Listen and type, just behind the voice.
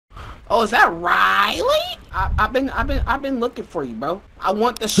Oh, is that Riley? I've been looking for you, bro. I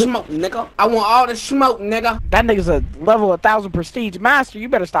want the smoke, nigga. I want all the smoke, nigga. That nigga's a level 1000 prestige master. You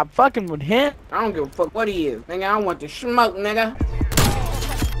better stop fucking with him. I don't give a fuck what he is, nigga. I want the smoke, nigga.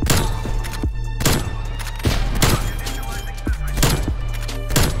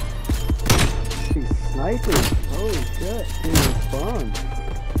 He's sniping. Holy shit. He responds.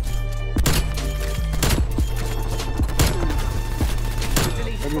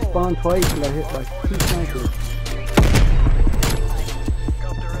 I respawned twice and I hit like 2 snipers.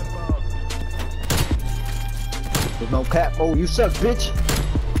 There's no cap. Oh, you suck, bitch.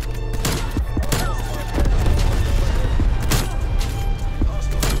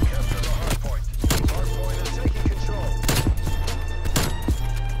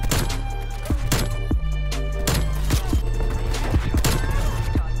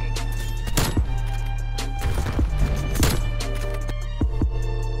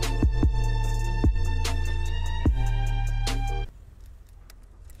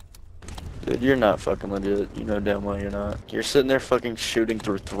 Dude, you're not fucking legit. You know damn well you're not. You're sitting there fucking shooting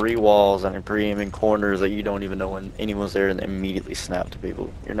through 3 walls and pre-aiming corners that you don't even know when anyone's there and immediately snap to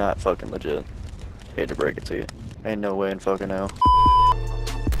people. You're not fucking legit. Hate to break it to you. Ain't no way in fucking hell.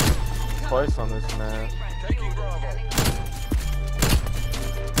 Twice on this map.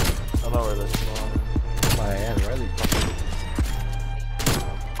 I know where this is going. My ass, Riley.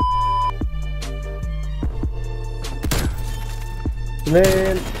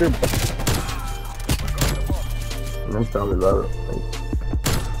 Man, I'm probably low.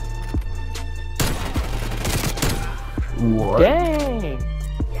 What? Dang.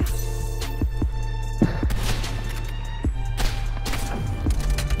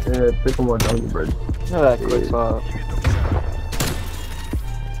 Yeah, pick more donkey bread. No, that quick off.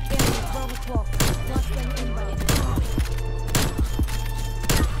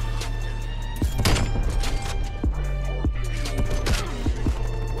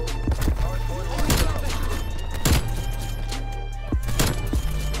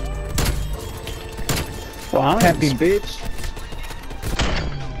 Happy bitch.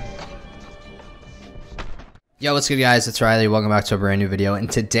 Yo, what's good guys, it's Riley, welcome back to a brand new video, and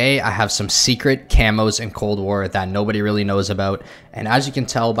today I have some secret camos in Cold War that nobody really knows about. And as you can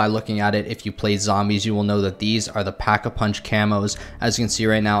tell by looking at it, if you play zombies, you will know that these are the Pack-a-Punch camos. As you can see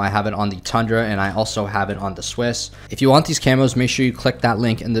right now, I have it on the Tundra and I also have it on the Swiss. If you want these camos, make sure you click that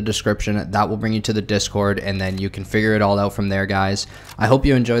link in the description. That will bring you to the Discord and then you can figure it all out from there, guys. I hope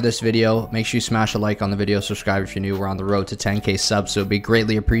you enjoyed this video. Make sure you smash a like on the video, subscribe if you're new. We're on the road to 10K subs, so it'd be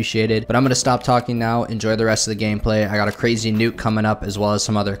greatly appreciated. But I'm going to stop talking now. Enjoy the rest of the gameplay. I got a crazy nuke coming up as well as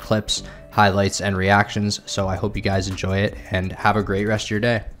some other clips, highlights, and reactions. So I hope you guys enjoy it and have a great rest of your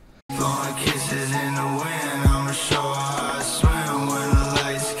day.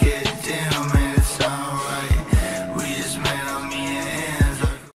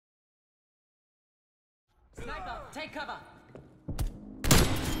 Take cover.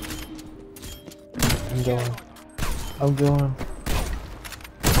 I'm going.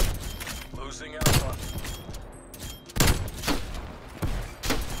 Losing Alpha.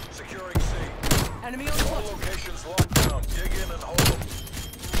 Securing C. Enemy on All locations locked down. Dig in and hold them.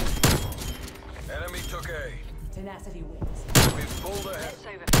 Enemy took A. Tenacity wins. We've pulled ahead.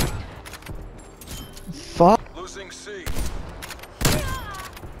 Fuck. Losing C.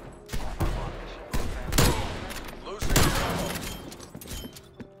 Losing Bravo.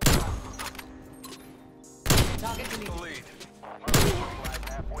 Target The deleted. lead.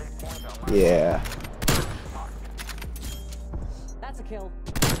 Yeah. That's a kill.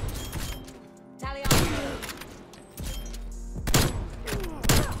 Tally on.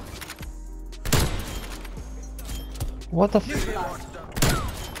 What the f?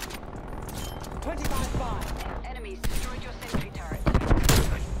 25-5. Enemies destroyed your sentry turret.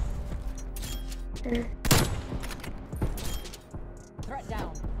 Threat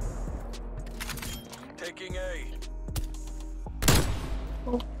down. Taking A.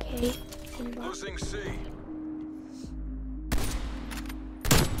 Okay. Losing C.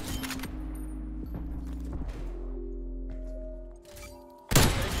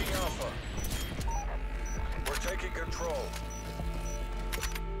 Taking Alpha. We're taking control.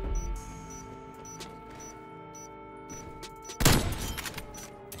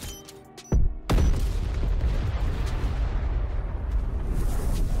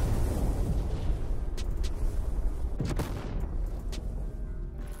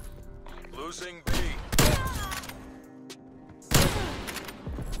 Losing B.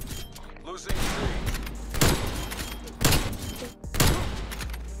 Losing C.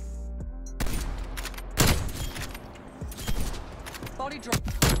 Body drop.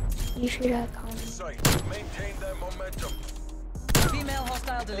 You should have called me. Sight. Maintain that momentum. Female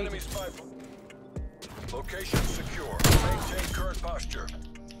hostile Enemy deleted. spy. Location secure. Maintain current posture.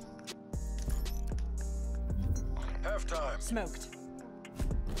 Halftime. Smoked.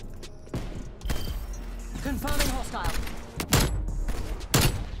 Confirming hostile.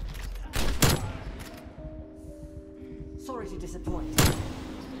 Sorry to disappoint.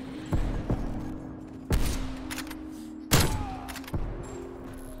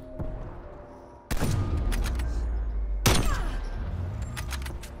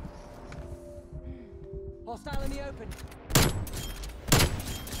 Hostile in the open.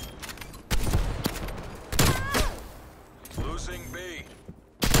 Losing B.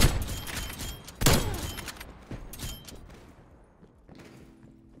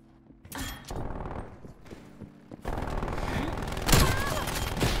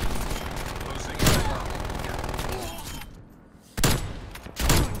 Losing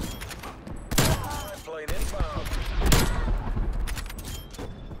plane inbound.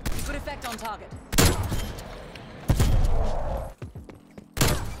 Good effect on target.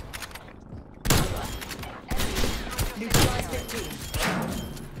 Neutralize 15.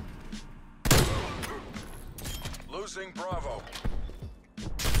 Losing Bravo.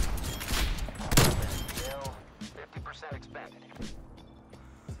 50% expanded.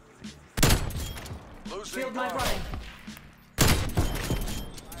 Losing Field knife Bravo. running.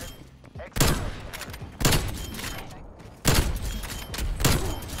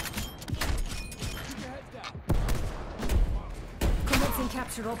 Commencing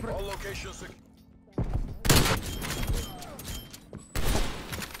capture operation. All locations secure.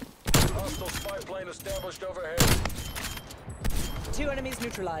 Hostile spy plane established overhead. 2 enemies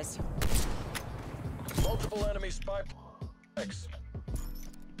neutralized. Multiple enemy spy planes.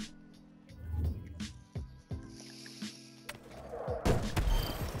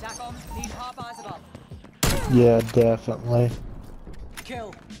 TACOM, need half eyes above. Yeah, definitely.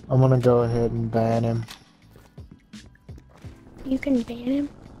 Kill. I'm gonna go ahead and ban him. You can ban him?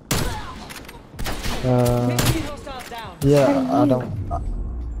 Uh, 15 hostiles down. yeah,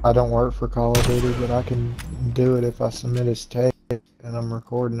 I don't work for Call of Duty, but I can do it if I submit his tape and I'm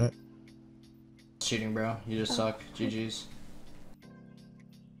recording it. Cheating, bro. You just suck. GG's.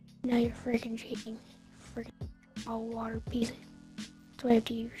 No, you're freaking cheating. Freaking all water piece. That's why I have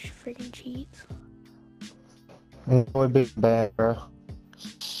to use freaking cheats. It would be bad, bro.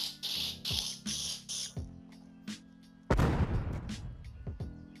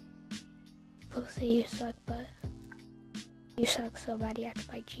 People say you suck, but you suck so bad you have to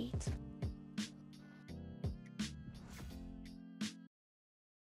buy cheats.